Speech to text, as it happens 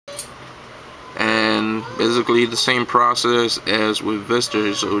and basically the same process as with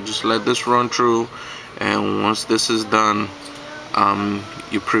Vista. So just let this run through, and once this is done,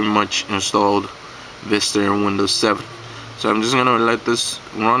 you pretty much installed Vista in Windows 7. So I'm just gonna let this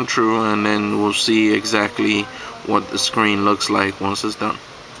run through, and then we'll see exactly what the screen looks like once it's done.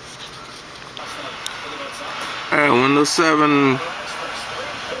 Alright, Windows 7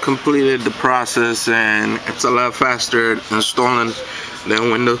 completed the process, and it's a lot faster installing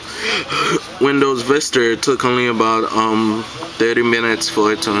than Windows Vista. It took only about 30 minutes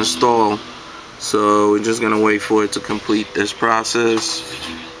for it to install. So we're just gonna wait for it to complete this process,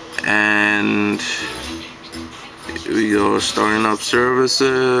 and we are starting up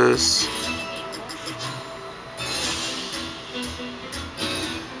services.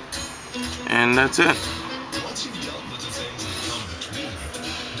 And that's it.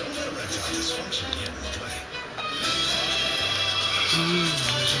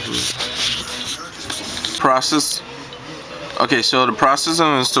 Process. Okay, so the process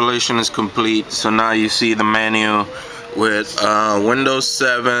of installation is complete. So now you see the menu with Windows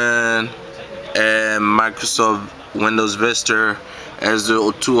 7 and Microsoft Windows Vista as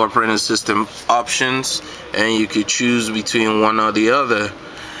the two operating system options, and you could choose between one or the other.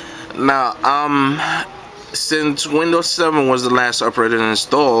 Now, since Windows 7 was the last operating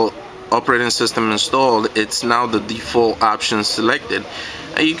system installed, it's now the default option selected.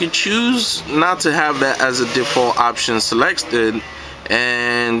 And you can choose not to have that as a default option selected,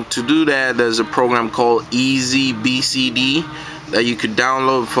 and to do that there's a program called Easy BCD that you could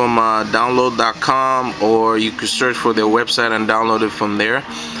download from download.com, or you could search for their website and download it from there.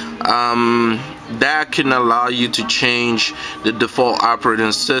 That can allow you to change the default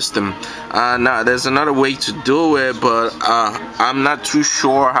operating system. Now there's another way to do it, but I'm not too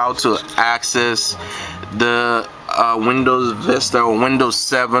sure how to access the Windows Vista or Windows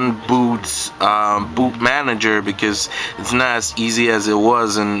 7 boot manager, because it's not as easy as it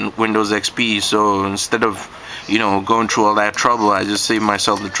was in Windows XP. So instead of going through all that trouble, I just saved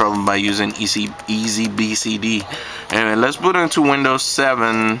myself the trouble by using Easy BCD. Anyway, let's put it into Windows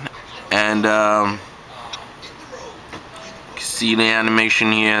 7, and see the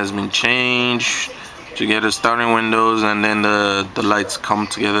animation here has been changed to get it starting Windows, and then the lights come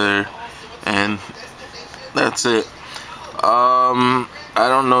together, and that's it. I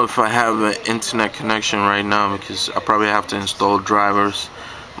don't know if I have an internet connection right now, because I probably have to install drivers,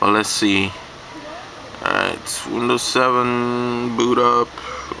 but let's see. Alright, Windows 7 boot up.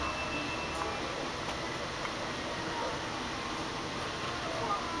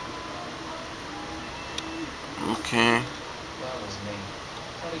 Okay.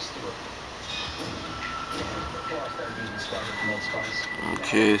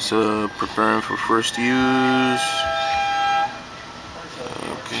 Okay, so preparing for first use.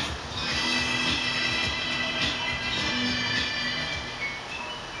 Okay.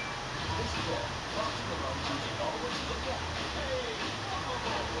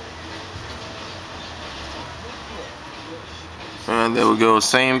 And there we go.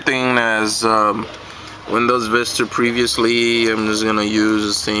 Same thing as Windows Vista previously. I'm just gonna use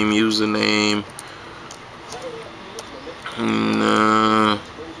the same username.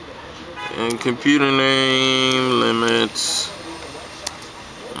 And computer name limits.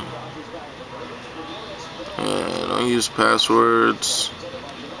 Don't use passwords.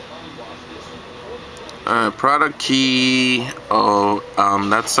 Alright, product key. Oh,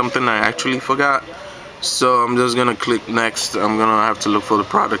 that's something I actually forgot. So I'm just gonna click next. I'm gonna have to look for the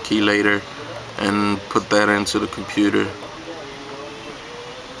product key later and put that into the computer.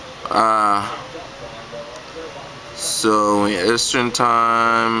 So Eastern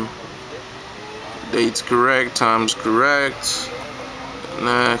time, date's correct, time's correct.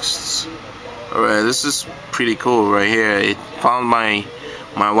 Next. Alright, this is pretty cool right here. It found my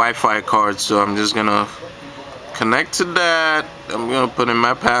Wi-Fi card, so I'm just gonna connect to that. I'm gonna put in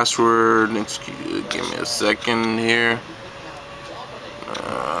my password. Give me a second here.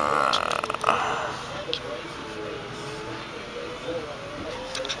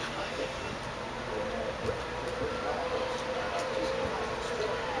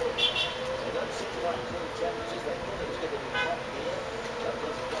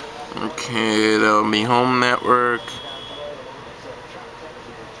 Okay, that'll be home network.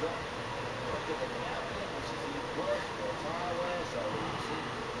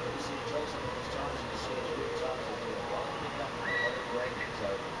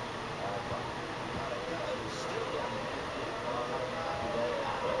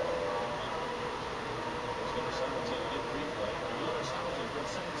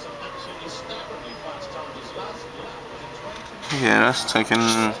 Yeah, that's taking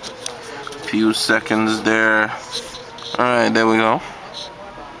a few seconds there. Alright, there we go.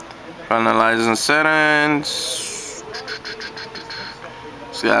 Finalizing settings.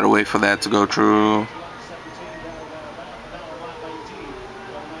 Just gotta wait for that to go through.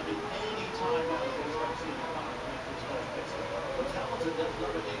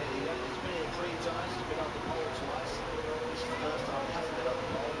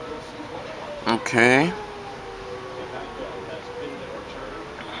 Okay.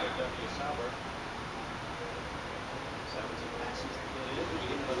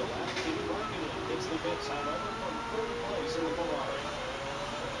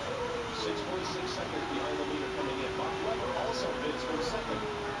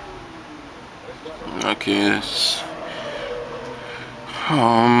 Okay,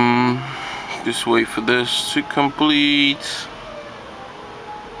 just wait for this to complete.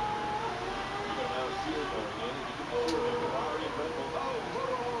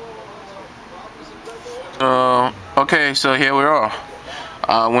 Okay, so here we are.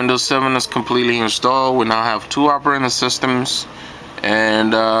 Windows 7 is completely installed. We now have 2 operating systems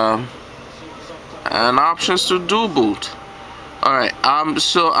and options to dual boot. Alright,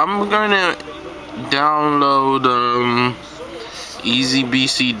 so I'm gonna download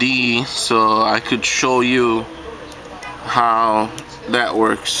EasyBCD so I could show you how that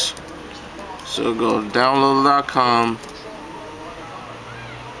works. So go to download.com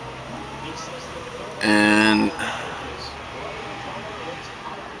and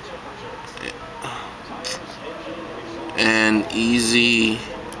EasyBCD.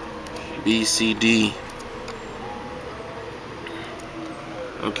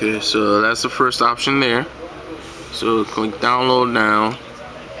 Okay, so that's the first option there. So click download now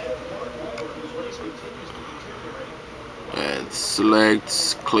and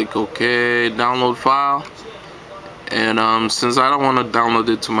select, click OK, download file. And since I don't want to download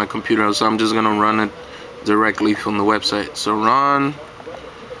it to my computer, so I'm just gonna run it directly from the website. So run,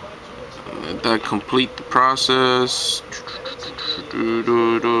 let that complete the process.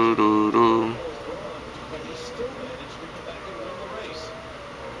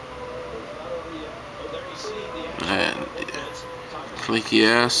 And click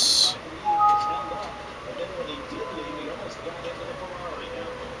yes.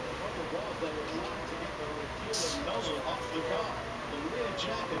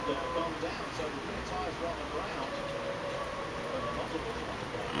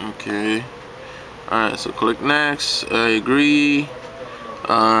 Okay. Alright, so click next. I agree.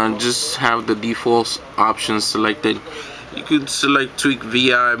 Just have the default options selected. You could select tweak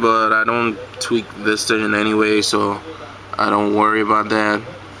VI, but I don't tweak Vista in any way, so I don't worry about that.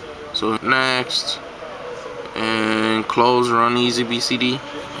 So next, and close, run EasyBCD.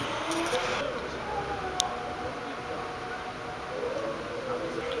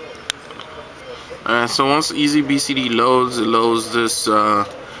 So once EasyBCD loads, it loads this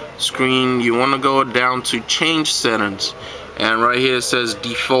screen. You want to go down to change settings, and right here it says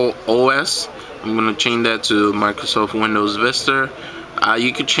default OS. I'm going to change that to Microsoft Windows Vista.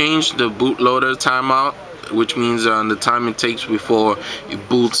 You could change the bootloader timeout, which means the time it takes before it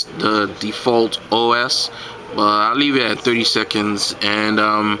boots the default OS, but I'll leave it at 30 seconds. And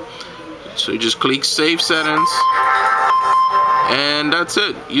so you just click save settings, and that's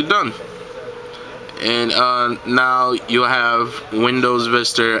it, you're done. And now you have Windows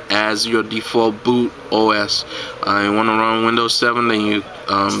Vista as your default boot OS. You want to run Windows 7, then you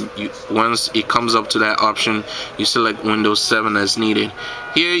once it comes up to that option, you select Windows 7 as needed.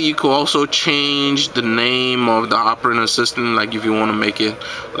 Here you could also change the name of the operating system, like if you want to make it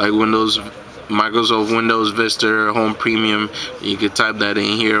like Microsoft Windows Vista Home Premium, you could type that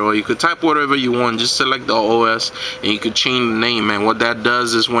in here, or you could type whatever you want. Just select the OS and you could change the name. And what that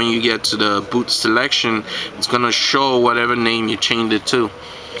does is when you get to the boot selection, it's gonna show whatever name you changed it to.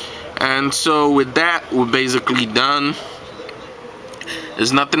 And so with that, we're basically done.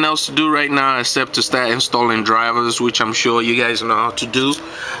 There's nothing else to do right now except to start installing drivers, which I'm sure you guys know how to do.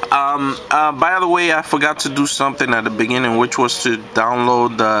 By the way, I forgot to do something at the beginning, which was to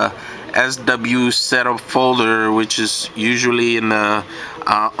download the SW setup folder, which is usually in the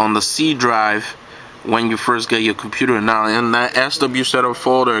on the C drive when you first get your computer. Now in that SW setup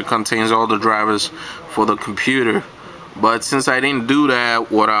folder, it contains all the drivers for the computer. But since I didn't do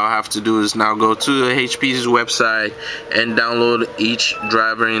that, what I'll have to do is now go to HP's website and download each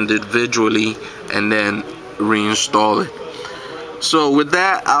driver individually and then reinstall it. So with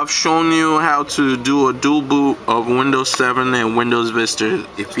that, I've shown you how to do a dual boot of Windows 7 and Windows Vista.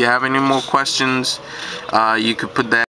 If you have any more questions, you could put that